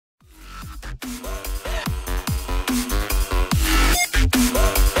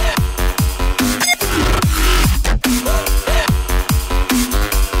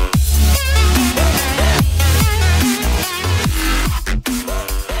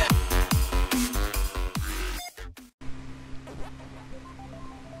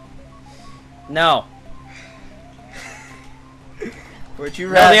No. Would you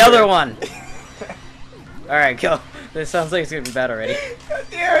No, rather... the other one. Alright, go. This sounds like it's gonna be bad already. God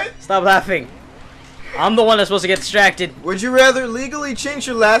damn it. Stop laughing. I'm the one that's supposed to get distracted. Would you rather legally change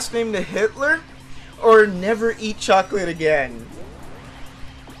your last name to Hitler or never eat chocolate again?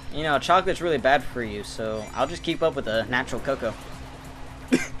 You know, chocolate's really bad for you, so I'll just keep up with the natural cocoa.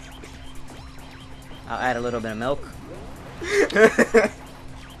 I'll add a little bit of milk.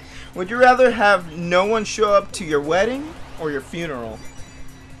 Would you rather have no one show up to your wedding or your funeral?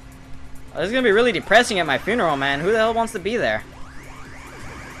 Oh, this is gonna be really depressing at my funeral, man. Who the hell wants to be there?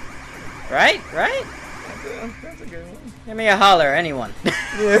 Right? Right? That's a good one. Give me a holler, anyone.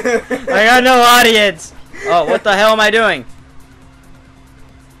 I got no audience. Oh, what the hell am I doing?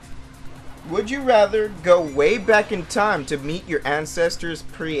 Would you rather go way back in time to meet your ancestors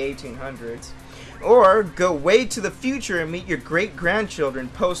pre-1800s, or go way to the future and meet your great-grandchildren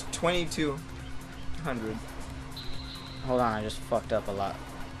post-2200? Hold on, I just fucked up a lot.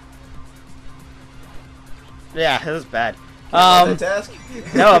 Yeah, this is bad. Task?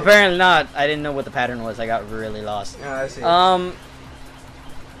 No, apparently not. I didn't know what the pattern was. I got really lost. Oh, I see.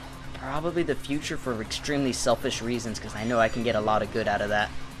 Probably the future for extremely selfish reasons, because I know I can get a lot of good out of that.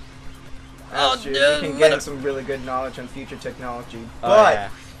 That's true. You can get some really good knowledge on future technology, Oh, but yeah.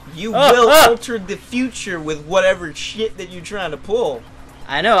 you will alter the future with whatever shit that you're trying to pull.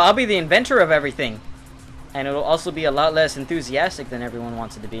 I know. I'll be the inventor of everything, and it'll also be a lot less enthusiastic than everyone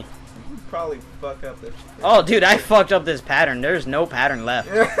wants it to be. You'd probably fuck up this. Oh, dude, I fucked up this pattern. There's no pattern left.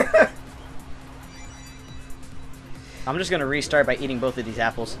 I'm just gonna restart by eating both of these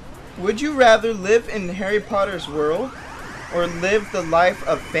apples. Would you rather live in Harry Potter's world or live the life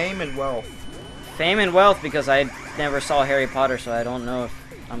of fame and wealth? Fame and wealth, because I never saw Harry Potter, so I don't know if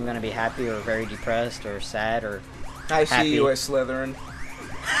I'm gonna be happy or very depressed or sad or I happy. see you as Slytherin.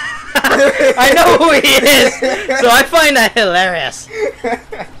 I know who he is, so I find that hilarious.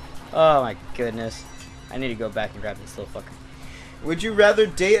 Oh my goodness. I need to go back and grab this little fucker. Would you rather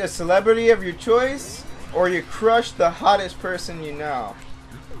date a celebrity of your choice or you crush the hottest person you know?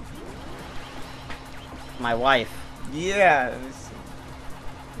 My wife. Yeah.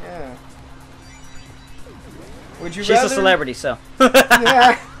 Yeah. Would you She's rather... a celebrity, so.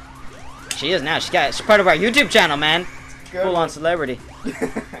 Yeah. She is now. She's part of our YouTube channel, man. Good Full on one. celebrity.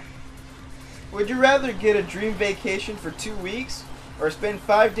 Would you rather get a dream vacation for 2 weeks or spend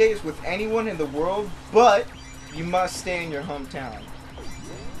 5 days with anyone in the world, but you must stay in your hometown?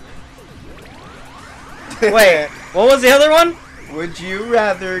 Wait, what was the other one? Would you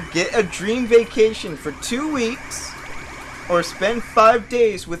rather get a dream vacation for 2 weeks or spend 5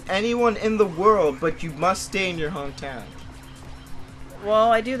 days with anyone in the world, but you must stay in your hometown?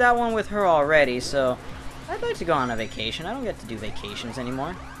 Well, I do that one with her already, so I'd like to go on a vacation. I don't get to do vacations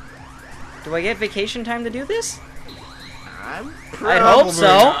anymore. Do I get vacation time to do this? I'd hope so.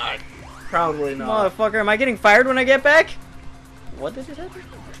 Not. Probably not. Motherfucker, am I getting fired when I get back? What did it happen?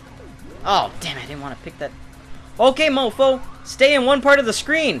 Oh, damn it, I didn't want to pick that. Okay, mofo, stay in one part of the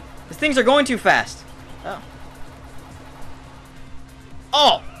screen. These things are going too fast. Oh.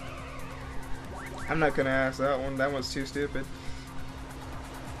 Oh! I'm not gonna ask that one. That one's too stupid.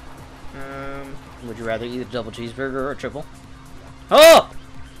 Would you rather eat a double cheeseburger or a triple? Oh!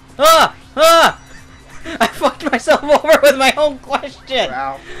 Ah! Ah! I fucked myself over with my own question.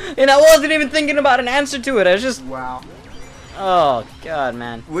 Wow. And I wasn't even thinking about an answer to it. I was just... Wow. Oh, God,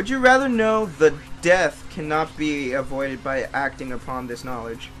 man. Would you rather know the death cannot be avoided by acting upon this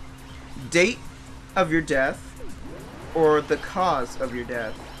knowledge? Date of your death or the cause of your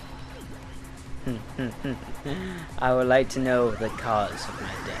death? I would like to know the cause of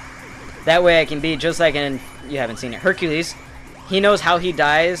my death. That way I can be just like in... You haven't seen it. Hercules. He knows how he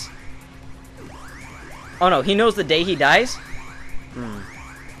dies. Oh, no. He knows the day he dies?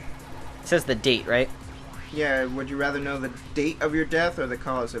 It says the date, right? Yeah, would you rather know the date of your death or the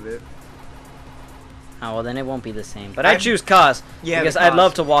cause of it? Oh, well, then it won't be the same. But I choose cause. Yeah, because the I'd cause.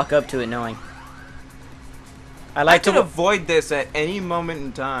 love to walk up to it knowing. I like could to... avoid this at any moment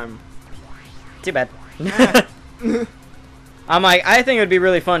in time. Too bad. I'm like, I think it would be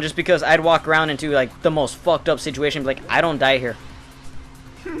really fun just because I'd walk around into like the most fucked up situation and be like, I don't die here.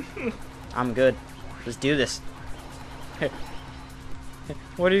 I'm good. Let's do this.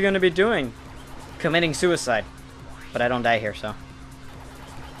 What are you going to be doing? Committing suicide. But I don't die here, so.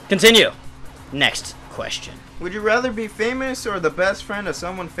 Continue. Next question. Would you rather be famous or the best friend of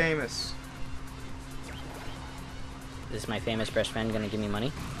someone famous? Is my famous best friend going to give me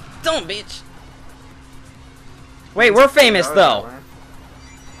money? Don't, bitch. Wait, we're famous, though.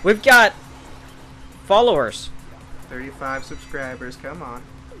 We've got followers. 35 subscribers, come on.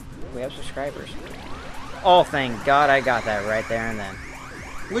 We have subscribers. Oh, thank God I got that right there and then.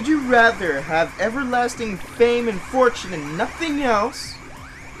 Would you rather have everlasting fame and fortune and nothing else,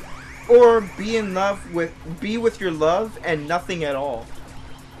 or be with your love and nothing at all?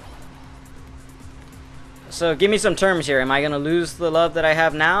 So give me some terms here. Am I gonna lose the love that I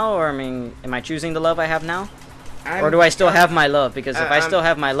have now, or I mean, am I choosing the love I have now, or do I still have my love? Because if I still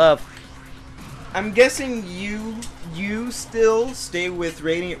have my love, I'm guessing you still stay with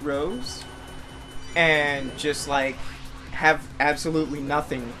Radiant Rose, and just like have absolutely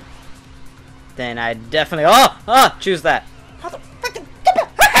nothing. then I definitely choose that.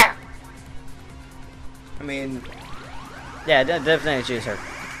 I mean, Yeah, definitely choose her.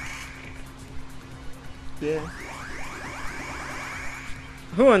 yeah.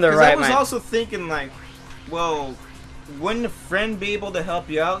 Who in their 'Cause right I was mind? also thinking like, well, wouldn't a friend be able to help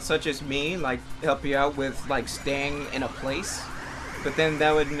you out, such as me, like help you out with like staying in a place? But then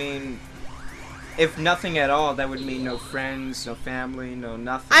that would mean, if nothing at all, that would mean no friends, no family, no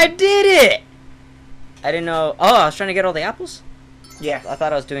nothing. I did it! I didn't know. Oh, I was trying to get all the apples? Yeah. I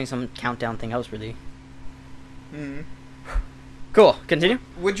thought I was doing some countdown thing. I was really... Hmm. Cool. Continue.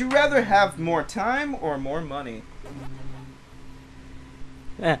 Would you rather have more time or more money?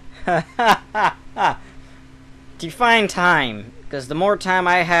 Define time. Because the more time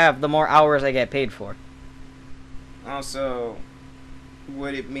I have, the more hours I get paid for. Also,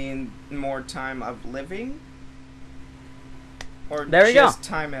 would it mean more time of living? Or There we just go.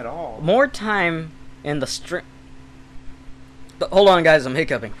 time at all? More time in the string... Hold on, guys. I'm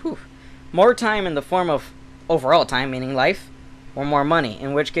hiccuping. Whew. More time in the form of overall time, meaning life, or more money.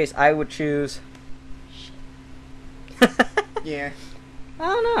 In which case, I would choose... Yeah. I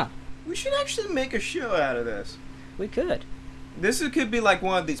don't know. We should actually make a show out of this. We could. Could be like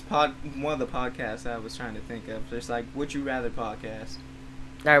one of the podcasts I was trying to think of. Just like Would You Rather podcast.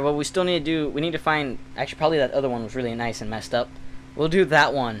 Alright, well, we still need to do... We need to find... Actually, probably that other one was really nice and messed up. We'll do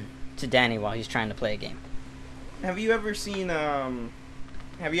that one to Danny while he's trying to play a game. Have you ever seen the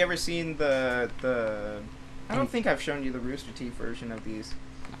I don't think I've shown you the Rooster Teeth version of these.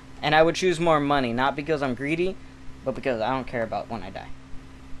 And I would choose more money, not because I'm greedy, but because I don't care about when I die.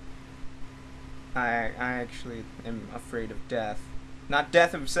 I actually am afraid of death. Not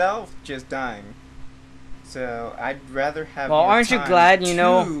death himself, just dying. So I'd rather have. Well, more aren't you time glad you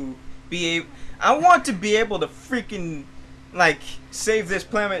know- to I want to be able to freaking like save this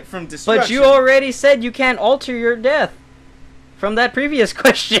planet from destruction. But you already said you can't alter your death from that previous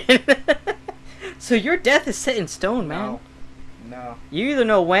question. So your death is set in stone, man. No. You either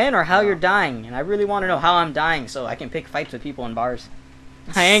know when or how No. you're dying, and I really want to know how I'm dying so I can pick fights with people in bars.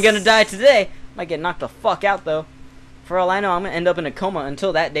 I ain't gonna die today. Might get knocked the fuck out though. For all I know, I'm gonna end up in a coma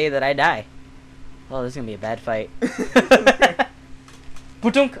until that day that I die. Oh, this is gonna be a bad fight.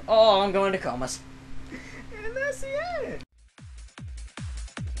 Putunk. Oh, I'm going to comas. And that's the end.